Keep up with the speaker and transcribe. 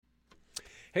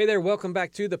Hey there, welcome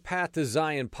back to the Path to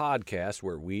Zion podcast,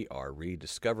 where we are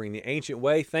rediscovering the ancient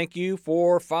way. Thank you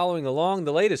for following along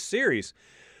the latest series.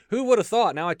 Who would have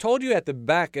thought? Now, I told you at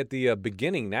the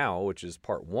beginning now, which is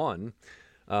part one,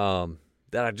 that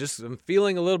I'm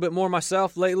feeling a little bit more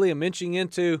myself lately. I'm inching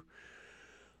into,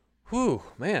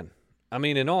 man. I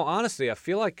mean, in all honesty, I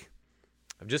feel like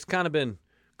I've just kind of been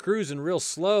cruising real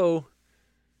slow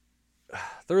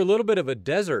through a little bit of a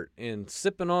desert and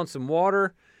sipping on some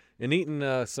water and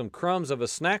eating some crumbs of a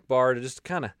snack bar to just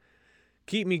kind of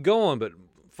keep me going. But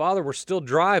Father, we're still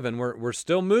driving. We're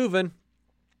still moving.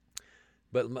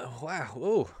 But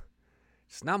wow,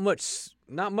 it's not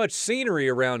much scenery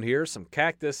around here. Some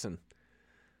cactus and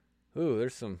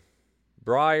there's some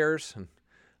briars, and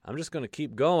I'm just going to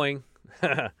keep going.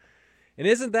 And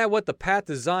isn't that what the Path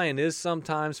to Zion is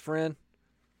sometimes, friend?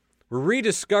 We're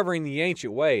rediscovering the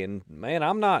ancient way, and man,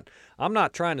 I'm not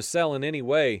trying to sell in any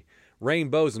way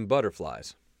rainbows and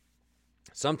butterflies.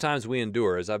 Sometimes we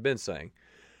endure, as I've been saying.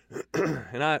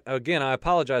 And I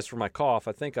apologize for my cough.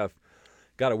 I think I've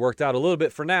got it worked out a little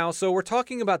bit for now. So we're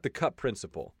talking about the cup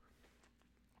principle.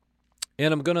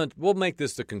 And we'll make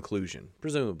this the conclusion,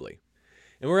 presumably.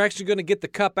 And we're actually going to get the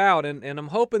cup out, and I'm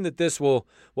hoping that this will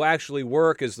actually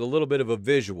work as a little bit of a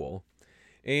visual.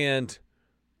 And,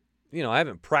 I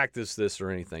haven't practiced this or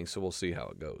anything, so we'll see how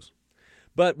it goes.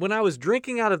 But when I was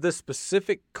drinking out of this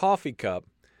specific coffee cup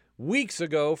weeks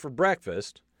ago for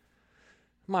breakfast,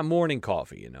 my morning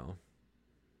coffee,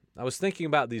 I was thinking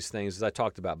about these things as I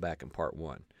talked about back in part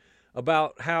one,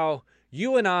 about how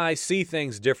you and I see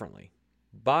things differently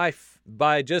by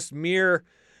just mere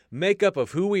makeup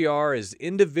of who we are as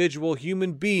individual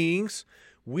human beings.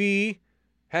 We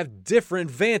have different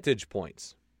vantage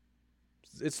points.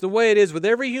 It's the way it is with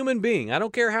every human being. I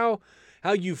don't care how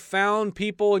you found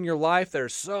people in your life that are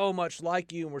so much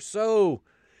like you, and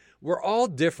we're all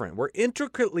different. We're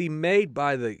intricately made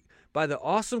by the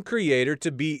awesome Creator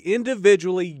to be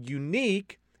individually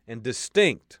unique and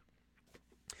distinct.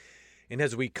 And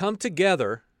as we come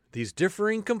together, these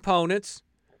differing components,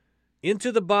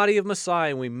 into the body of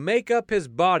Messiah, and we make up His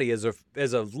body as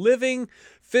a living,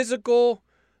 physical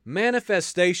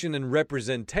manifestation and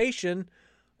representation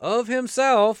of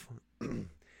Himself,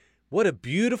 what a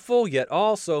beautiful yet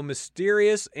also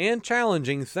mysterious and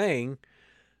challenging thing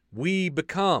we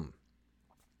become.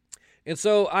 And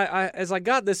so I as I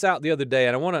got this out the other day,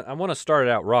 and I want to start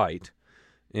it out right,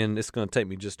 and it's going to take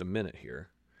me just a minute here.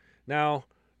 Now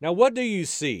what do you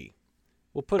see?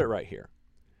 We'll put it right here.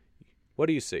 What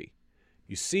do you see?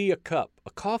 You see a cup,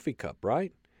 a coffee cup,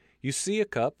 right? You see a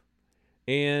cup,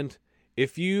 and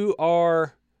if you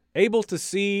are able to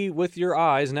see with your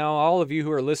eyes, now all of you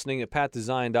who are listening at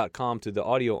pathtozion.com to the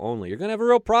audio only, you're going to have a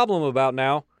real problem about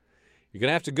now. You're going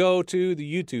to have to go to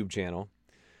the YouTube channel.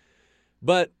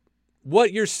 But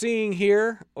what you're seeing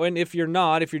here, and if you're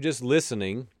just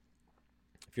listening,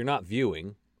 if you're not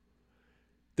viewing,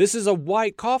 this is a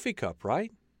white coffee cup,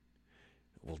 right?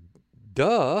 Well,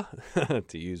 duh,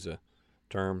 to use a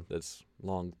term that's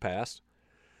long past.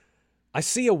 I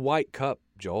see a white cup,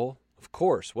 Joel. Of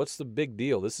course. What's the big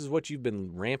deal? This is what you've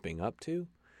been ramping up to?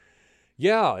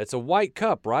 Yeah, it's a white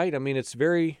cup, right? I mean, it's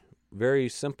very, very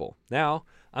simple. Now,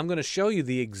 I'm going to show you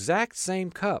the exact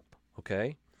same cup,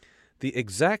 okay? The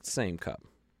exact same cup.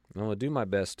 I'm going to do my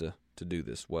best to do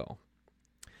this well.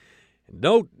 And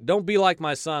don't be like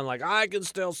my son, like, I can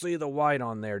still see the white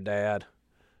on there, Dad.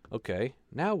 Okay,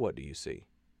 now what do you see?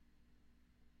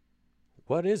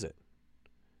 What is it?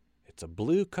 It's a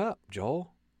blue cup,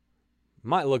 Joel.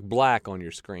 Might look black on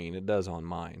your screen. It does on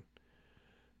mine.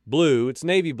 Blue, it's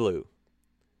navy blue.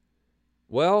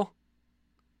 Well,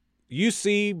 you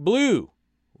see blue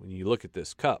when you look at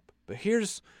this cup. But here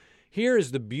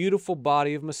is the beautiful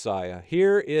body of Messiah.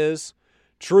 Here is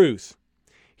truth.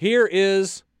 Here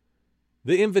is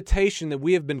the invitation that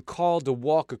we have been called to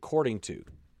walk according to.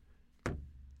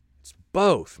 It's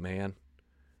both, man.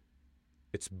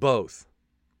 It's both.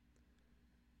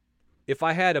 If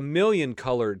I had a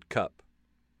 1,000,000-colored cup,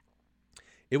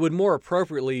 it would more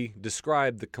appropriately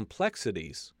describe the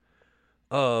complexities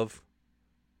of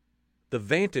the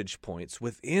vantage points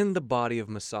within the body of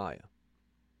Messiah.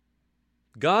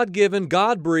 God-given,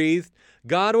 God-breathed,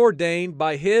 God-ordained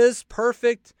by His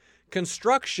perfect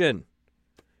construction.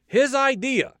 His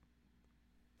idea,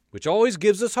 which always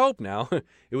gives us hope now.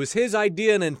 It was His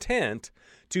idea and intent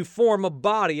to form a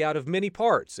body out of many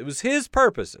parts. It was His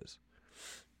purposes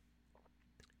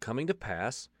coming to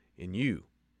pass in you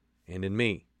and in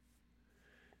me.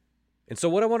 And so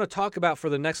what I want to talk about for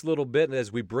the next little bit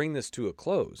as we bring this to a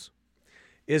close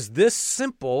is this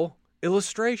simple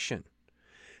illustration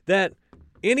that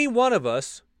any one of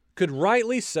us could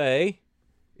rightly say,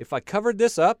 if I covered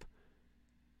this up,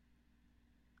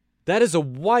 that is a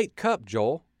white cup,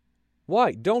 Joel.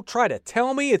 White. Don't try to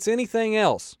tell me it's anything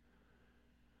else.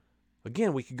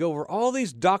 Again, we could go over all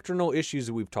these doctrinal issues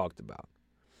that we've talked about.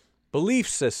 Belief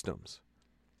systems,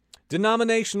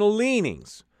 denominational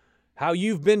leanings, how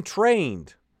you've been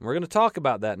trained. We're going to talk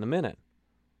about that in a minute.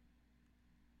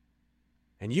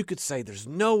 And you could say, there's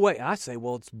no way. I say,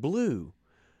 well, it's blue.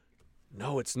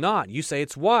 No, it's not. You say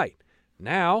it's white.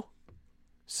 Now,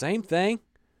 same thing.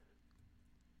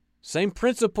 Same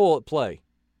principle at play.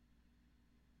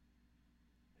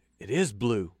 It is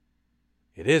blue.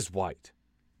 It is white.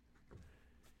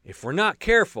 If we're not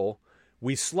careful,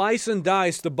 we slice and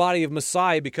dice the body of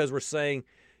Messiah because we're saying,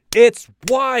 it's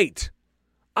white.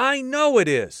 I know it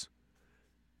is.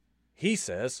 He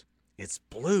says, it's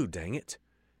blue, dang it.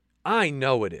 I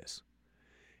know it is.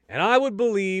 And I would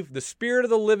believe the Spirit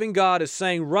of the living God is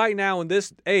saying right now in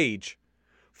this age,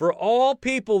 for all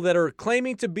people that are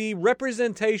claiming to be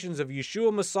representations of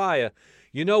Yeshua Messiah,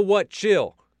 you know what?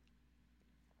 Chill.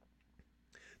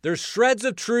 There's shreds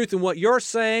of truth in what you're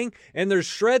saying, and there's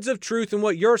shreds of truth in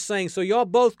what you're saying. So y'all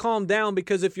both calm down,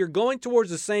 because if you're going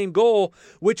towards the same goal,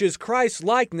 which is Christ's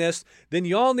likeness, then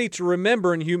y'all need to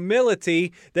remember in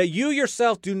humility that you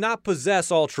yourself do not possess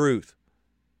all truth.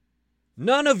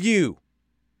 None of you.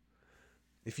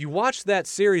 If you watch that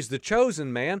series, The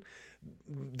Chosen, man,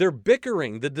 they're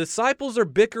bickering. The disciples are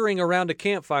bickering around a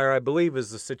campfire, I believe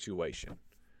is the situation.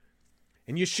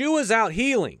 And Yeshua's out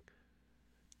healing,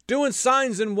 doing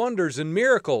signs and wonders and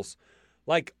miracles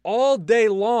like all day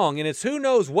long. And it's who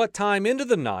knows what time into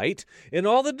the night. And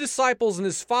all the disciples and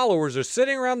his followers are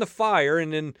sitting around the fire.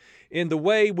 And in the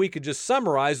way we could just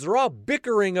summarize, they're all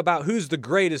bickering about who's the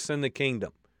greatest in the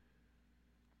kingdom.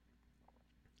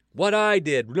 What I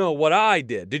did. No, what I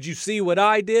did. Did you see what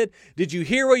I did? Did you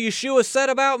hear what Yeshua said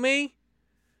about me?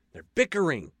 They're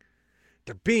bickering.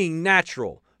 They're being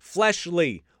natural,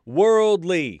 fleshly,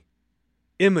 worldly,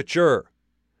 immature,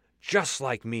 just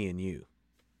like me and you.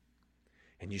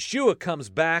 And Yeshua comes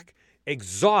back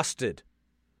exhausted.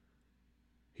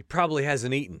 He probably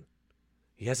hasn't eaten.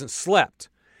 He hasn't slept.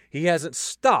 He hasn't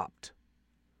stopped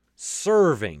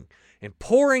serving and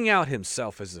pouring out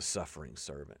himself as a suffering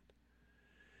servant.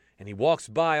 And he walks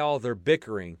by all their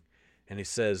bickering and he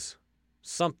says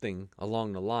something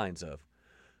along the lines of,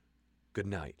 good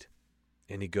night.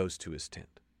 And he goes to his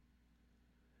tent.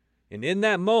 And in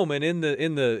that moment, in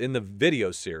the video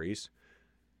series,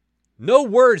 no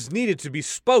words needed to be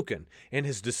spoken, and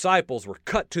his disciples were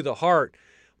cut to the heart.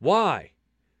 Why?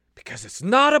 Because it's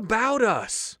not about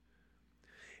us.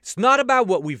 It's not about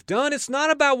what we've done. It's not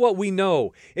about what we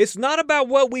know. It's not about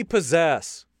what we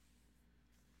possess.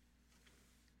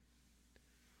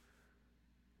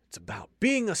 It's about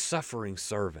being a suffering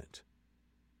servant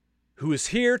who is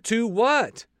here to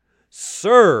what?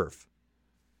 Serve.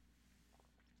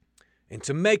 And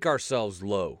to make ourselves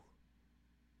low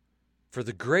for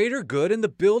the greater good and the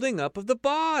building up of the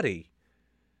body.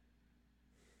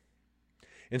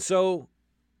 And so,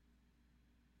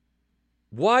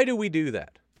 why do we do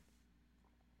that?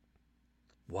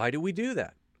 Why do we do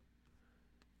that?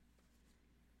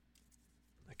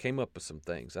 I came up with some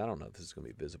things. I don't know if this is going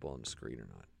to be visible on the screen or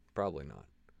not. Probably not.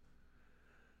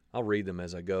 I'll read them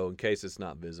as I go in case it's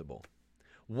not visible.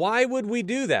 Why would we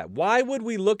do that? Why would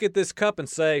we look at this cup and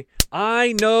say,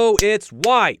 I know it's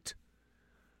white.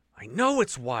 I know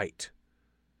it's white.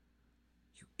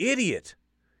 You idiot.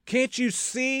 Can't you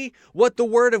see what the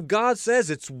Word of God says?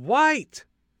 It's white,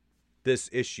 this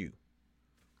issue.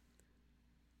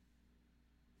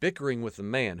 Bickering with a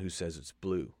man who says it's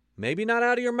blue. Maybe not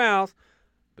out of your mouth,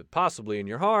 but possibly in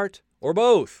your heart, or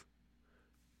both.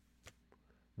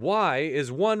 Why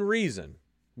is one reason.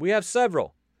 We have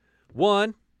several.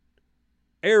 One,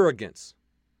 arrogance.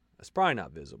 That's probably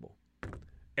not visible.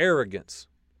 Arrogance.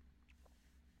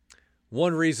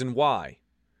 One reason why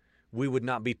we would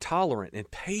not be tolerant and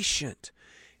patient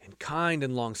and kind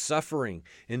and long-suffering,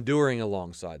 enduring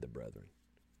alongside the brethren.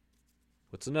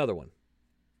 What's another one?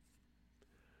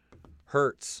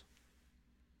 Hurts.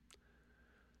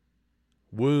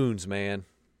 Wounds, man.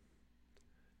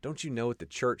 Don't you know what the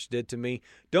church did to me?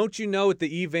 Don't you know what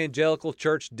the evangelical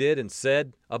church did and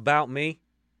said about me?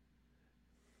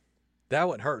 That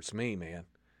what hurts me, man.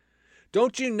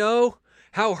 Don't you know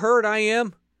how hurt I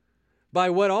am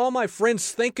by what all my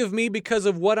friends think of me because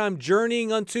of what I'm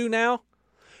journeying unto now?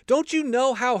 Don't you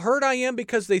know how hurt I am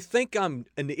because they think I'm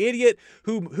an idiot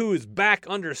who is back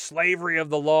under slavery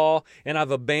of the law, and I've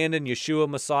abandoned Yeshua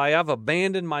Messiah? I've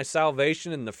abandoned my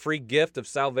salvation and the free gift of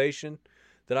salvation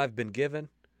that I've been given?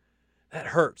 That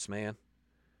hurts, man.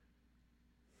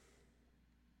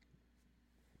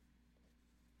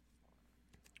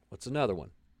 What's another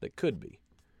one that could be?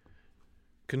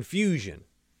 Confusion.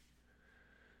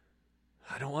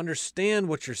 I don't understand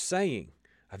what you're saying.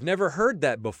 I've never heard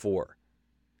that before.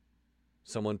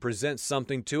 Someone presents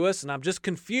something to us and I'm just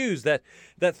confused. That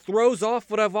throws off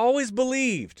what I've always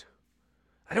believed.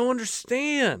 I don't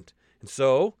understand. And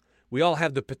so we all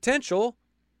have the potential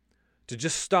to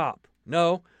just stop.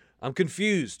 No, I'm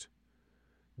confused.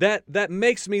 That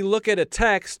makes me look at a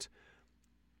text,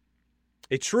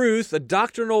 a truth, a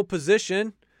doctrinal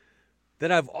position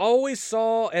that I've always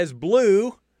saw as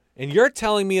blue, and you're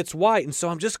telling me it's white, and so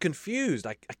I'm just confused.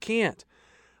 I can't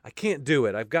do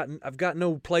it. I've got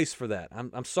no place for that.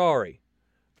 I'm sorry.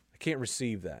 I can't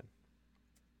receive that.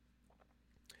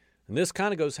 And this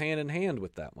kind of goes hand in hand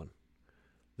with that one.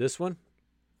 This one,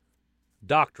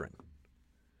 doctrine.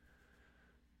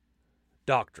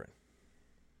 Doctrine.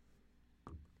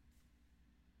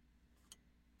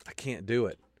 I can't do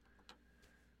it.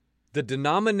 The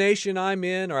denomination I'm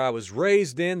in or I was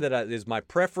raised in that is my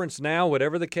preference now,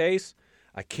 whatever the case,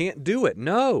 I can't do it.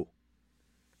 No,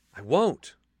 I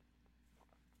won't.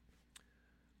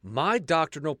 My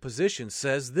doctrinal position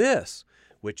says this,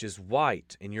 which is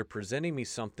white, and you're presenting me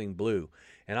something blue.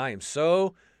 And I am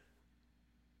so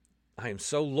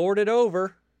lorded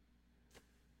over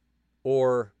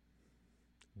or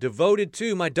devoted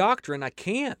to my doctrine, I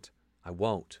can't. I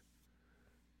won't.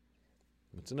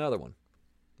 What's another one?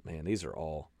 Man, these are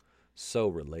all so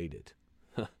related.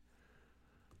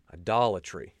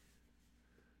 Idolatry.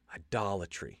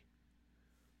 Idolatry.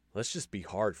 Let's just be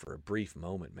hard for a brief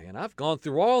moment, man. I've gone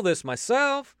through all this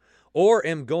myself, or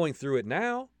am going through it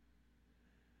now.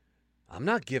 I'm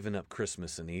not giving up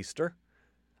Christmas and Easter.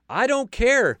 I don't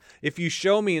care if you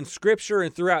show me in Scripture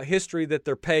and throughout history that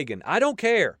they're pagan. I don't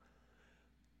care.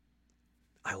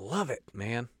 I love it,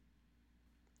 man.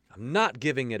 I'm not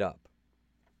giving it up.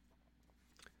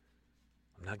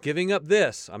 I'm not giving up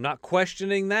this. I'm not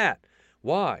questioning that.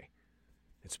 Why?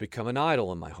 It's become an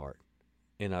idol in my heart.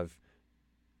 And I've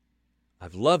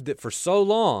loved it for so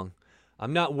long,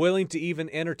 I'm not willing to even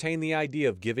entertain the idea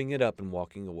of giving it up and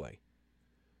walking away.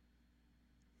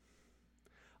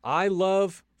 I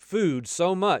love food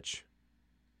so much,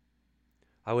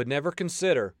 I would never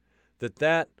consider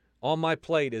that on my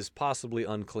plate is possibly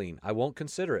unclean. I won't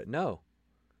consider it. No.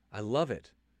 I love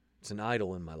it. It's an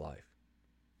idol in my life.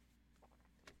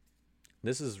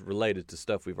 This is related to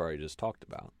stuff we've already just talked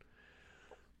about.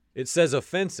 It says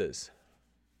offenses.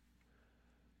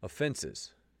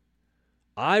 Offenses.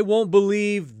 I won't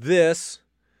believe this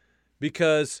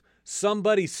because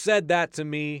somebody said that to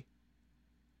me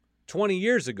 20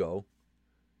 years ago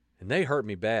and they hurt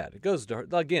me bad. It goes to,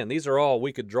 again, these are all,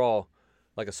 we could draw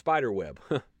like a spider web.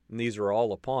 And these are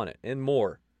all upon it and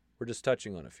more. We're just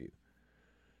touching on a few.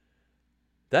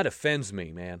 That offends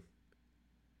me, man.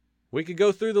 We could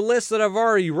go through the list that I've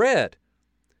already read.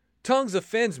 Tongues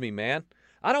offends me, man.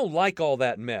 I don't like all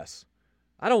that mess.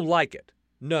 I don't like it.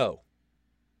 No.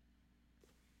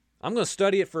 I'm going to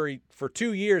study it for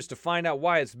 2 years to find out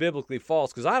why it's biblically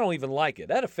false because I don't even like it.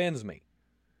 That offends me.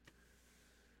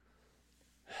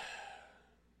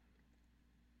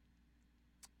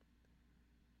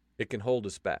 It can hold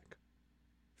us back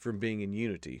from being in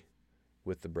unity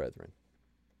with the brethren.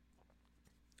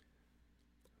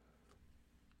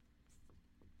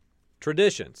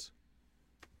 Traditions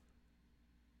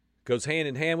goes hand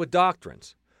in hand with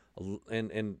doctrines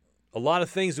and a lot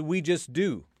of things that we just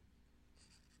do.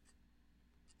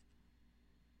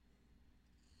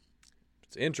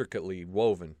 It's intricately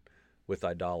woven with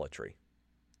idolatry.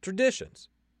 Traditions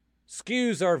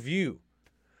skews our view,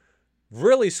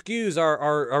 really skews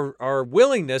our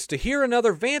willingness to hear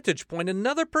another vantage point,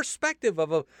 another perspective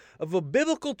of a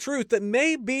biblical truth that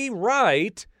may be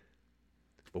right,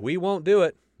 but we won't do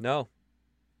it. No.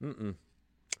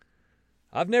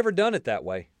 I've never done it that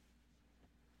way.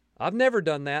 I've never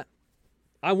done that.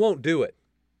 I won't do it.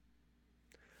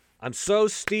 I'm so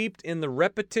steeped in the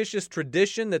repetitious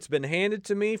tradition that's been handed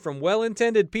to me from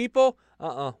well-intended people.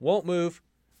 Won't move.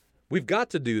 We've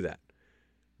got to do that.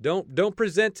 Don't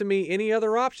present to me any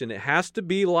other option. It has to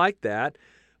be like that,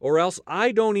 or else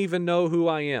I don't even know who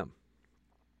I am.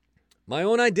 My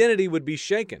own identity would be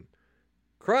shaken,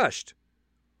 crushed,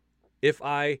 if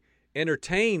I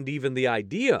entertained even the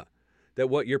idea that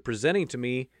what you're presenting to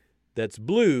me that's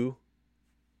blue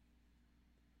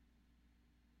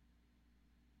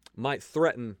might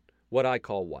threaten what I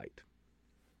call white.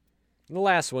 And the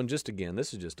last one, just again,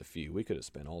 this is just a few. We could have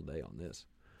spent all day on this.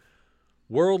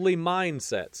 Worldly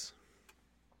mindsets.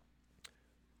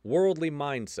 Worldly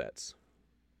mindsets.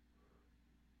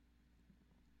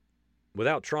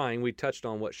 Without trying, we touched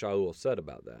on what Shaul said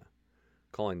about that,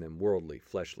 calling them worldly,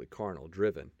 fleshly, carnal,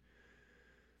 driven,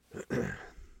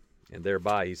 And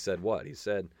thereby he said what? He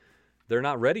said, they're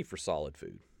not ready for solid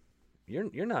food.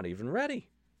 You're not even ready.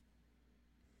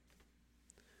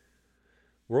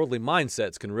 Worldly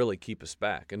mindsets can really keep us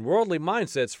back. And worldly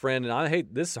mindsets, friend, and I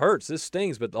hate, this hurts, this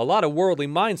stings, but a lot of worldly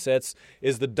mindsets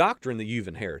is the doctrine that you've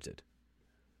inherited.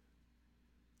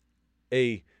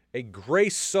 A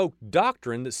grace-soaked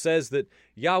doctrine that says that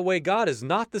Yahweh God is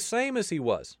not the same as he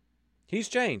was. He's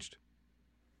changed.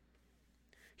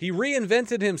 He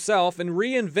reinvented himself and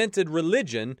reinvented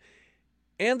religion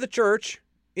and the church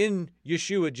in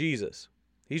Yeshua Jesus.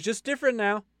 He's just different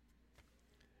now.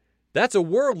 That's a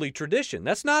worldly tradition.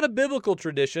 That's not a biblical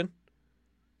tradition.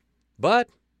 But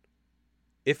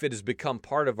if it has become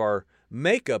part of our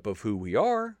makeup of who we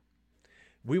are,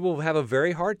 we will have a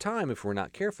very hard time, if we're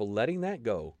not careful, letting that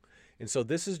go. And so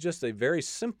this is just a very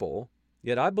simple,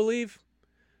 yet I believe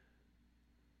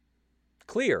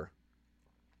clear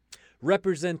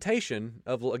representation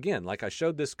of, again, like I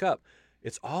showed this cup,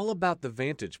 it's all about the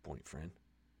vantage point, friend.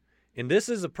 And this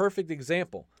is a perfect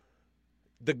example.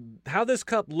 How this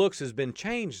cup looks has been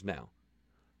changed now.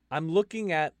 I'm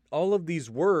looking at all of these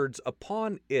words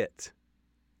upon it.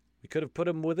 We could have put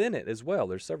them within it as well.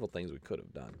 There's several things we could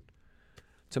have done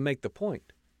to make the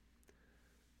point.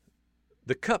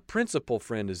 The cup principle,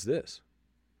 friend, is this.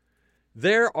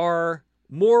 There are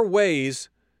more ways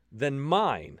than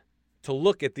mine to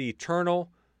look at the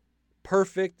eternal,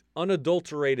 perfect,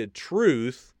 unadulterated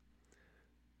truth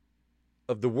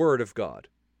of the Word of God.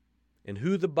 And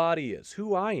who the body is,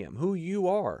 who I am, who you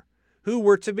are, who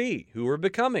we're to be, who we're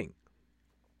becoming.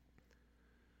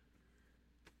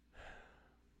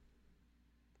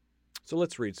 So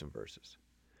let's read some verses.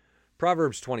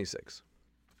 Proverbs 26.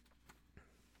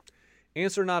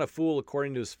 Answer not a fool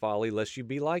according to his folly, lest you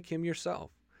be like him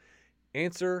yourself.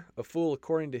 Answer a fool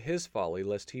according to his folly,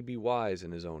 lest he be wise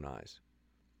in his own eyes.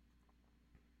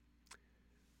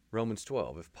 Romans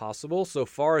 12, if possible, so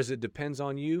far as it depends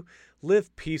on you,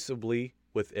 live peaceably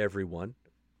with everyone.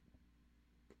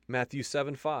 Matthew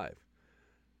 7:5.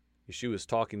 Yeshua is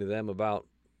talking to them about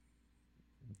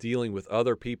dealing with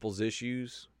other people's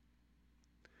issues.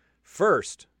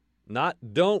 First, not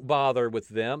don't bother with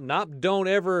them, not don't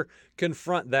ever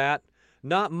confront that,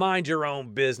 not mind your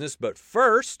own business, but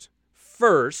first,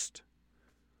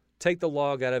 take the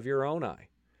log out of your own eye.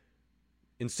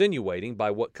 Insinuating by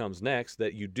what comes next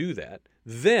that you do that.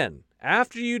 Then,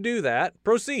 after you do that,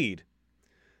 proceed.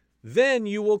 Then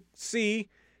you will see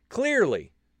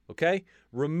clearly, okay?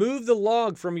 Remove the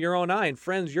log from your own eye, and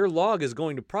friends, your log is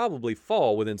going to probably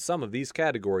fall within some of these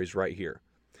categories right here.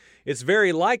 It's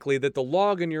very likely that the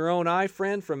log in your own eye,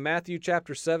 friend, from Matthew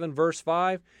chapter 7, verse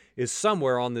 5, is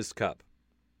somewhere on this cup.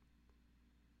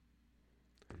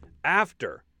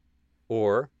 After,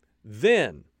 or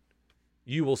then,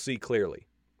 you will see clearly,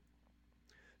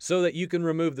 so that you can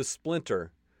remove the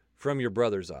splinter from your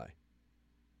brother's eye.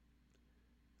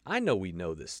 I know we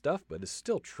know this stuff, but it's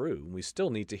still true, and we still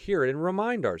need to hear it and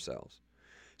remind ourselves.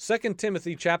 2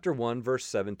 Timothy chapter 1, verse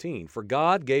 17, for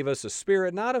God gave us a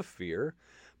spirit not of fear,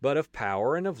 but of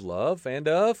power and of love and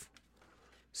of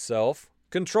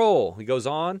self-control. He goes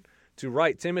on to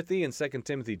write Timothy in 2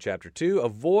 Timothy chapter 2,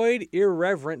 avoid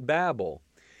irreverent babble.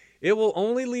 It will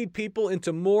only lead people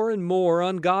into more and more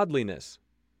ungodliness.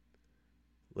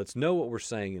 Let's know what we're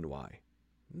saying and why.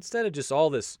 Instead of just all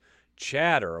this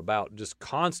chatter about just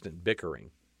constant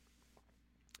bickering.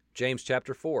 James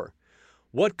chapter 4.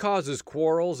 What causes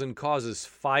quarrels and causes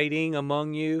fighting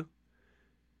among you?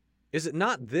 Is it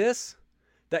not this,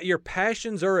 that your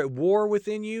passions are at war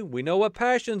within you? We know what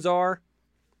passions are.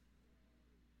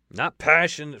 Not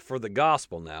passion for the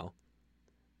gospel now.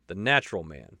 The natural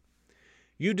man.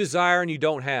 You desire and you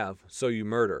don't have, so you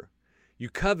murder. You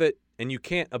covet and you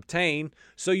can't obtain,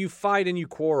 so you fight and you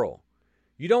quarrel.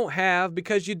 You don't have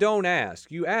because you don't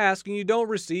ask. You ask and you don't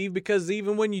receive because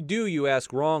even when you do, you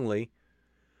ask wrongly.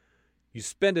 You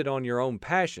spend it on your own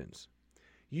passions.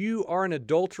 You are an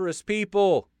adulterous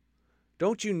people.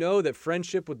 Don't you know that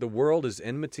friendship with the world is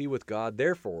enmity with God?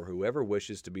 Therefore, whoever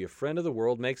wishes to be a friend of the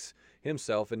world makes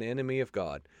himself an enemy of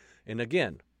God. And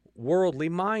again, worldly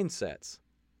mindsets.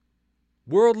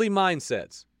 Worldly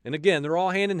mindsets. And again, they're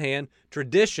all hand in hand.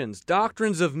 Traditions,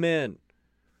 doctrines of men.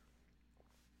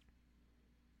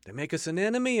 They make us an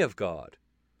enemy of God.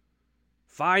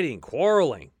 Fighting,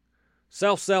 quarreling,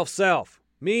 self.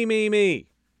 Me.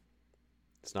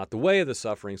 It's not the way of the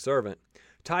suffering servant.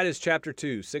 Titus chapter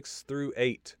 2, 6 through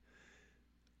 8.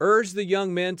 Urge the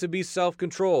young men to be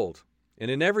self-controlled,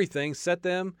 and in everything set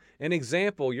them an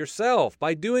example yourself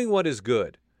by doing what is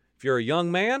good. If you're a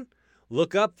young man,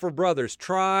 look up for brothers.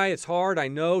 Try, it's hard, I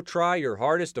know, try your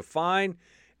hardest to find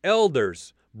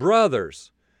elders,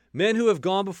 brothers, Men who have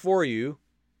gone before you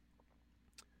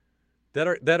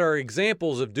that are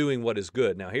examples of doing what is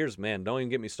good. Now here's, man, don't even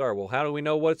get me started. Well, how do we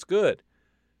know what's good?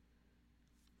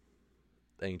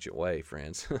 The ancient way,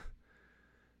 friends.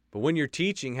 But when you're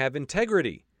teaching, have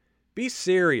integrity. Be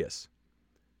serious.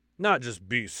 Not just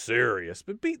be serious,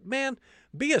 but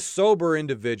be a sober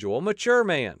individual, a mature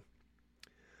man.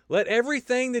 Let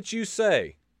everything that you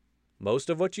say, most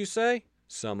of what you say,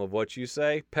 some of what you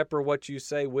say, pepper what you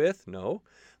say with, no.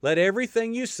 Let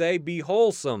everything you say be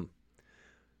wholesome,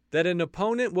 that an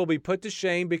opponent will be put to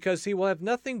shame because he will have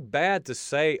nothing bad to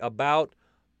say about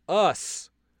us.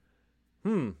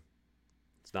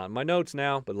 It's not in my notes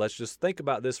now, but let's just think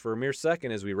about this for a mere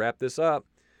second as we wrap this up.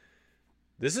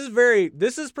 This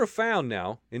is profound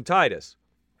now in Titus.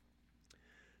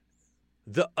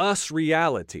 The us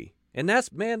reality. And that's,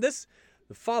 the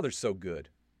Father's so good.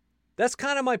 That's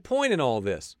kind of my point in all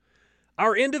this.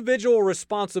 Our individual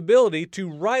responsibility to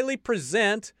rightly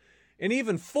present and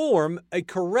even form a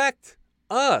correct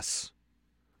us.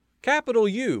 Capital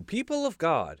U, people of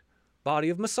God, body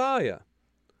of Messiah.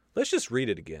 Let's just read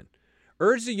it again.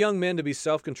 Urge the young men to be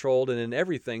self-controlled and in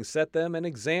everything set them an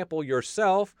example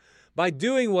yourself by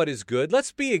doing what is good.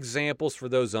 Let's be examples for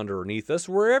those underneath us,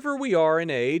 wherever we are in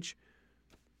age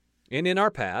and in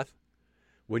our path.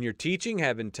 When you're teaching,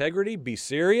 have integrity, be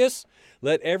serious.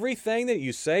 Let everything that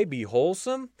you say be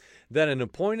wholesome, that an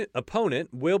opponent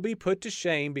will be put to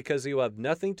shame because he will have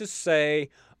nothing to say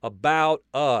about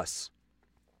us.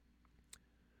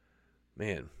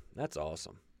 Man, that's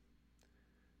awesome.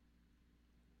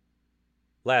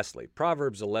 Lastly,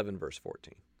 Proverbs 11, verse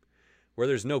 14. Where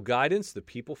there's no guidance, the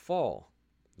people fall.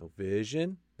 No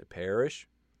vision, they perish.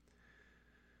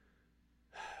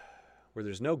 Where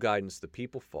there's no guidance, the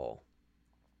people fall.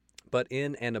 But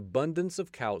in an abundance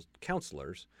of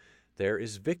counselors, there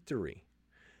is victory.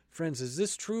 Friends, is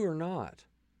this true or not?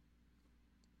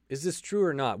 Is this true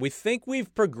or not? We think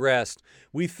we've progressed.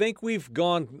 We think we've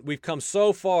come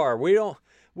so far. We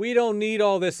don't need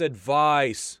all this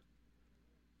advice.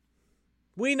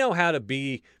 We know how to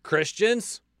be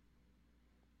Christians.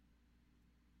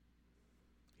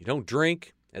 You don't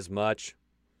drink as much.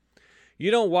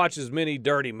 You don't watch as many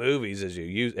dirty movies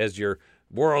as your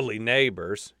worldly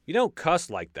neighbors. You don't cuss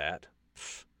like that.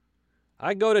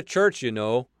 I go to church,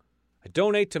 I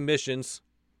donate to missions.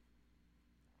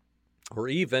 Or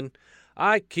even,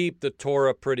 I keep the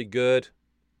Torah pretty good.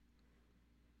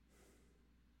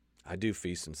 I do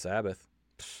feast and Sabbath.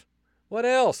 What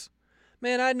else?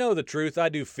 Man, I know the truth. I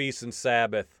do feast and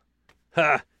Sabbath.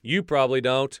 Ha! You probably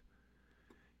don't.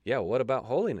 Yeah, what about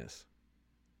holiness?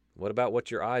 What about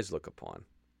what your eyes look upon?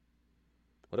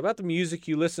 What about the music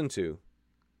you listen to?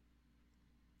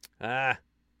 I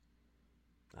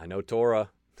know Torah.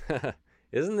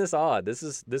 Isn't this odd? This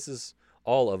is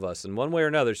all of us in one way or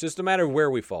another. It's just a matter of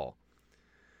where we fall.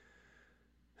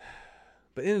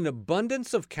 But in an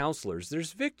abundance of counselors,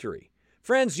 there's victory.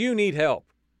 Friends, you need help.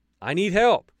 I need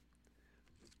help.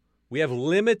 We have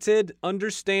limited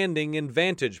understanding and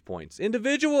vantage points.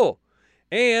 Individual.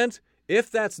 And if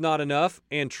that's not enough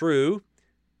and true,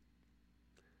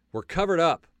 we're covered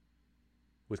up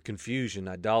with confusion,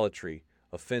 idolatry,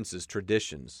 offenses,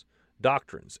 traditions,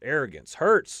 doctrines, arrogance,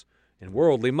 hurts, and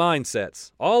worldly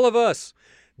mindsets. All of us.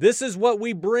 This is what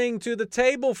we bring to the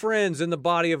table, friends, in the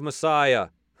body of Messiah.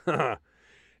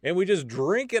 And we just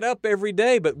drink it up every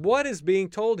day. But what is being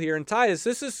told here in Titus?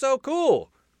 This is so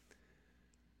cool.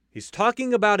 He's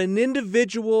talking about an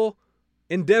individual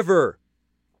endeavor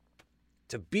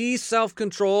to be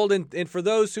self-controlled. And for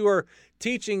those who are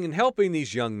teaching and helping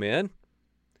these young men,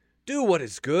 do what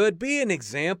is good. Be an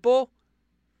example.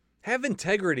 Have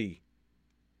integrity.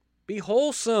 Be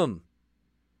wholesome.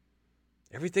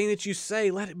 Everything that you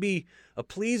say, let it be a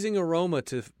pleasing aroma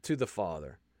to the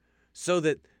Father, so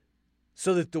that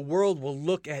the world will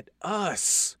look at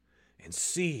us and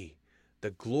see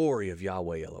the glory of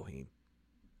Yahweh Elohim.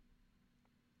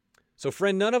 So,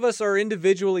 friend, none of us are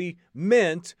individually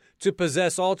meant to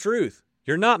possess all truth.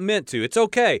 You're not meant to. It's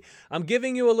okay. I'm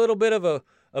giving you a little bit of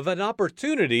an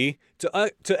opportunity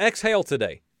to exhale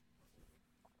today.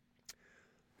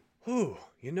 Whew,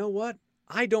 you know what?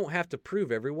 I don't have to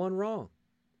prove everyone wrong.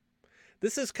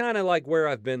 This is kind of like where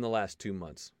I've been the last 2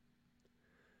 months.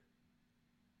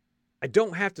 I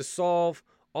don't have to solve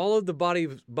all of the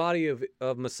body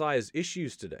of Messiah's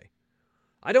issues today.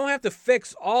 I don't have to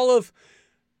fix all of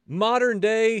modern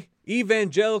day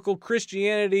evangelical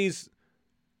Christianity's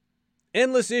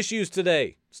endless issues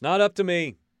today. It's not up to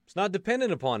me. It's not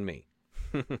dependent upon me.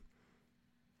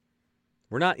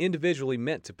 We're not individually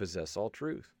meant to possess all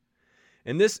truth.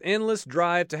 And this endless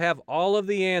drive to have all of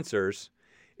the answers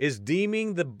is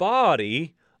deeming the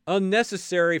body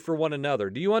unnecessary for one another.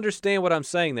 Do you understand what I'm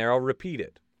saying there? I'll repeat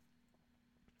it.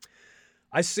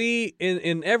 I see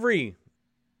in every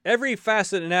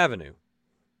facet and avenue,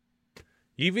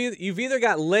 you've either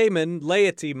got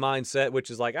laity mindset, which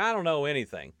is like, I don't know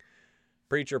anything.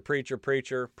 Preacher,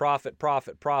 prophet,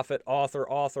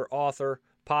 author,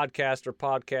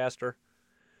 podcaster.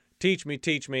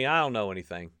 Teach me, I don't know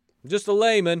anything. I'm just a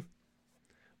layman.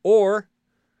 Or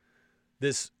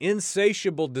this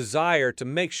insatiable desire to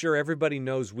make sure everybody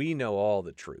knows we know all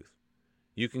the truth.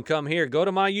 You can come here, go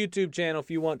to my YouTube channel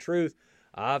if you want truth.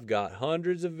 I've got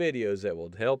hundreds of videos that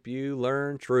will help you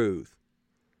learn truth.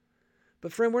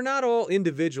 But friend, we're not all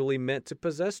individually meant to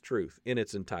possess truth in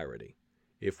its entirety.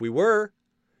 If we were,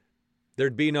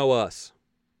 there'd be no us.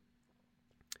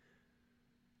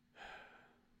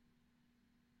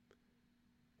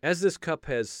 As this cup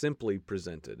has simply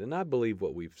presented, and I believe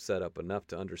what we've set up enough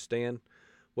to understand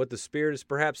what the Spirit is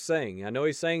perhaps saying. I know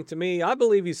He's saying to me, I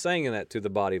believe He's saying that to the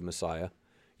body of Messiah.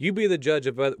 You be the judge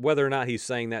of whether or not He's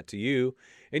saying that to you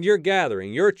and your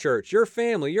gathering, your church, your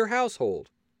family, your household.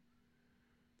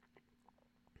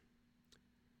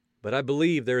 But I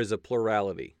believe there is a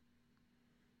plurality,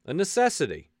 a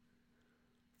necessity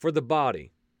for the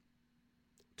body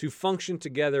to function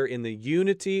together in the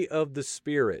unity of the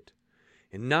Spirit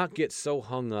and not get so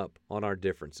hung up on our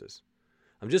differences.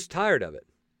 I'm just tired of it,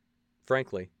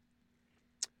 frankly.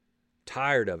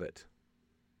 Tired of it.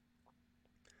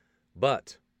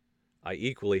 But I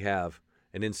equally have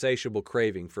an insatiable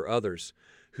craving for others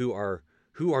who are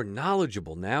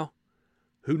knowledgeable now,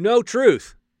 who know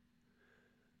truth,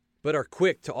 but are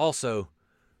quick to also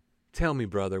tell me,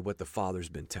 brother, what the Father's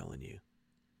been telling you.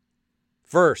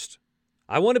 First,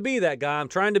 I want to be that guy. I'm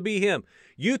trying to be him.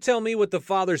 You tell me what the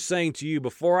Father's saying to you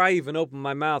before I even open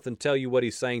my mouth and tell you what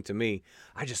He's saying to me.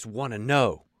 I just want to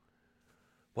know.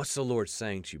 What's the Lord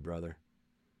saying to you, brother?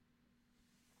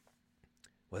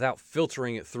 Without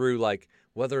filtering it through like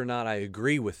whether or not I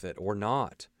agree with it or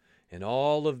not. And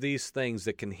all of these things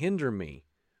that can hinder me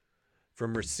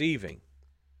from receiving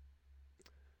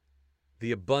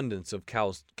the abundance of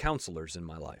counselors in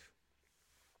my life.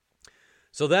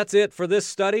 So that's it for this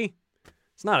study.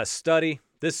 It's not a study,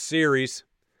 this series.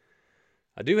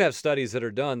 I do have studies that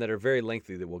are done that are very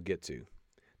lengthy that we'll get to.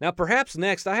 Now, perhaps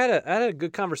next, I had a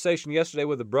good conversation yesterday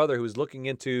with a brother who was looking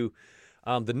into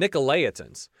the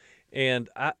Nicolaitans. And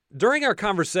during our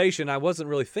conversation, I wasn't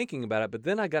really thinking about it, but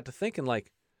then I got to thinking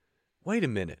like, wait a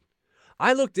minute.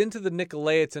 I looked into the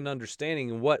Nicolaitan understanding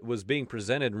and what was being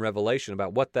presented in Revelation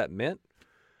about what that meant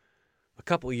a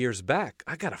couple of years back.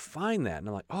 I got to find that. And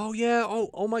I'm like, oh yeah,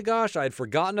 oh my gosh, I had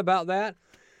forgotten about that.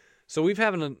 So we've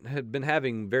been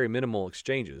having very minimal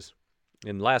exchanges.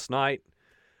 And last night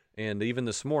and even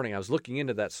this morning, I was looking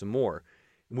into that some more.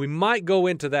 We might go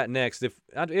into that next.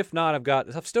 If not,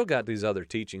 I've still got these other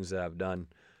teachings that I've done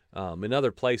in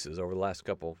other places over the last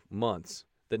couple months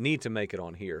that need to make it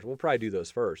on here. So we'll probably do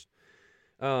those first.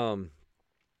 But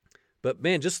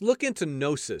man, just look into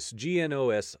gnosis,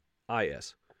 Gnosis,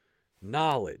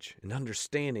 knowledge and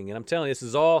understanding. And I'm telling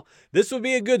you, this would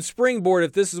be a good springboard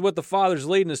if this is what the Father's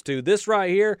leading us to. This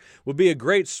right here would be a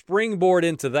great springboard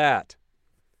into that.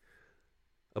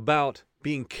 About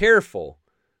being careful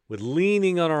with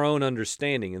leaning on our own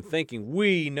understanding and thinking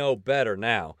we know better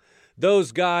now.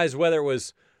 Those guys, whether it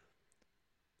was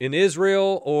in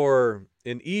Israel or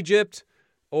in Egypt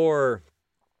or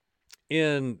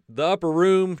in the upper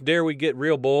room, dare we get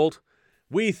real bold,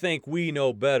 we think we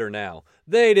know better now.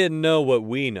 They didn't know what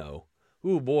we know.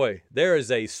 Ooh boy, there is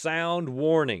a sound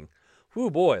warning. Ooh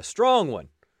boy, a strong one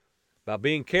about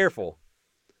being careful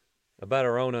about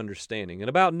our own understanding and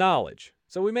about knowledge.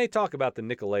 So we may talk about the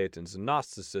Nicolaitans and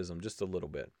Gnosticism just a little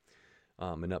bit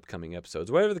in upcoming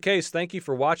episodes. Whatever the case, thank you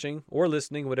for watching or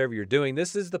listening, whatever you're doing.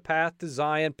 This is the Path to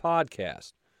Zion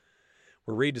podcast.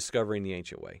 We're rediscovering the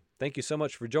ancient way. Thank you so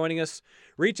much for joining us.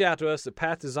 Reach out to us at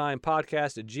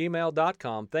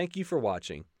pathtozionpodcast@gmail.com. Thank you for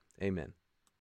watching. Amen.